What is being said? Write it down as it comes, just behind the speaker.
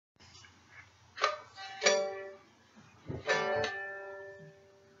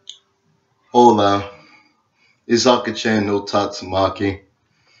Hola, it's Unkrich no Tatsumaki,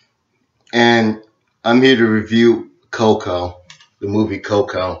 and I'm here to review Coco, the movie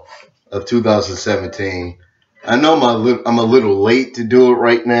Coco of 2017. I know I'm a little late to do it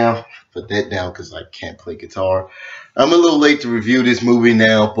right now. Put that down because I can't play guitar. I'm a little late to review this movie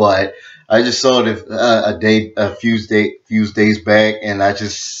now, but I just saw it a few days back, and I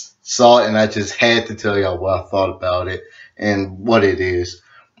just saw it, and I just had to tell y'all what I thought about it and what it is.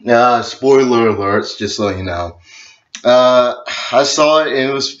 Spoiler alerts, just so you know. I saw it,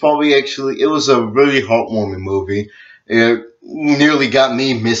 and it was a really heartwarming movie. It nearly got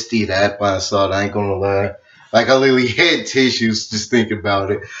me misty-eyed when I saw it. I ain't gonna lie. Like, I literally had tissues just thinking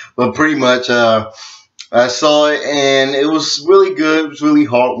about it. But pretty much, I saw it, and it was really good. It was really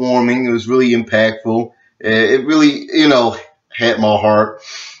heartwarming. It was really impactful. It really, had my heart.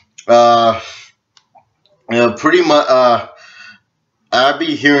 Uh, Pretty much, I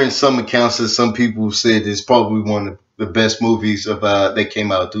be hearing some accounts that some people said it's probably one of the best movies of that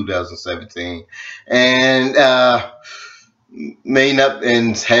came out in 2017, and may not,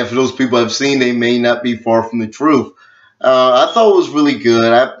 and half of those people I've seen, they may not be far from the truth. I thought it was really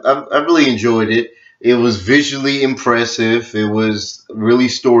good. I really enjoyed it. It was visually impressive. It was really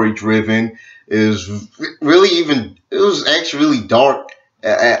story driven. It was it was actually really dark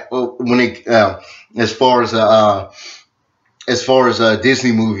when it as far as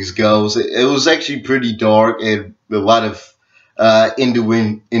Disney movies goes. It was actually pretty dark and a lot of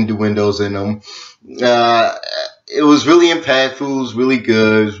innuendos in them. It was really impactful. It was really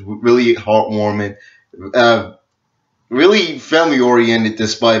good. It was really heartwarming. Really family oriented,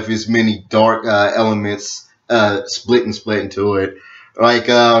 despite its many dark elements split into it. Like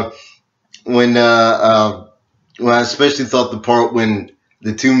when I especially thought the part when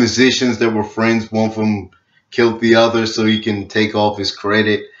the two musicians that were friends, one of them killed the other so he can take off his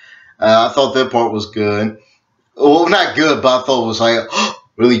credit. I thought that part was good. Well, not good, but I thought it was like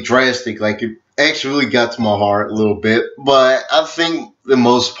really drastic. Like, it actually really got to my heart a little bit. But I think the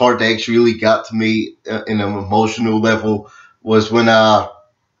most part that actually really got to me in an emotional level was when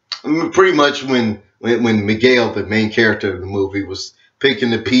pretty much when Miguel, the main character of the movie, was picking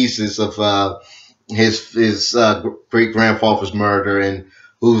the pieces of his great grandfather's murder and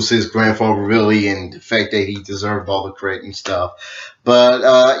who's his grandfather really, and the fact that he deserved all the credit and stuff. But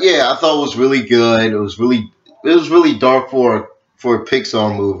yeah, I thought it was really good. It was really dark for a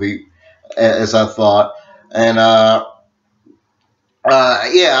Pixar movie, as I thought. And yeah,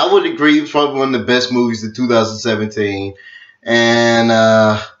 I would agree. It was probably one of the best movies of 2017,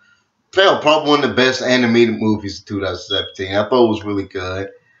 and probably one of the best animated movies of 2017. I thought it was really good.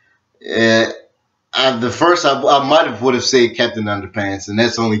 The first I might have would have said Captain Underpants, and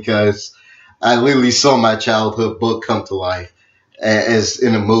that's only because I literally saw my childhood book come to life as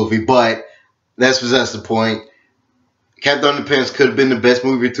in a movie. But that's besides the point. Captain Underpants could have been the best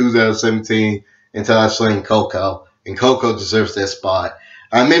movie of 2017 until I seen Coco, and Coco deserves that spot.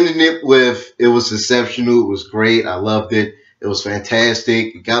 I'm ending it with it was exceptional. It was great. I loved it. It was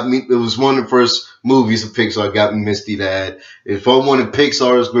fantastic. It got me. It was one of the first movies of Pixar that got me misty-eyed. It's probably one of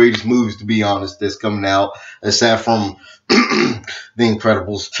Pixar's greatest movies, to be honest, that's coming out, aside from The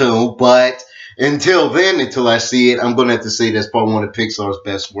Incredibles 2. But until I see it, I'm going to have to say that's probably one of Pixar's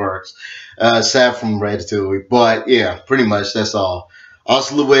best works, aside from Ratatouille. But yeah, pretty much that's all.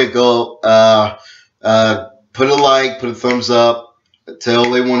 Hasta luego. Put a like, put a thumbs up,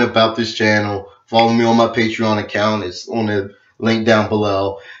 tell everyone about this channel. Follow me on my Patreon account. It's on the link down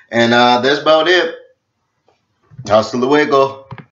below. And that's about it. Hasta luego.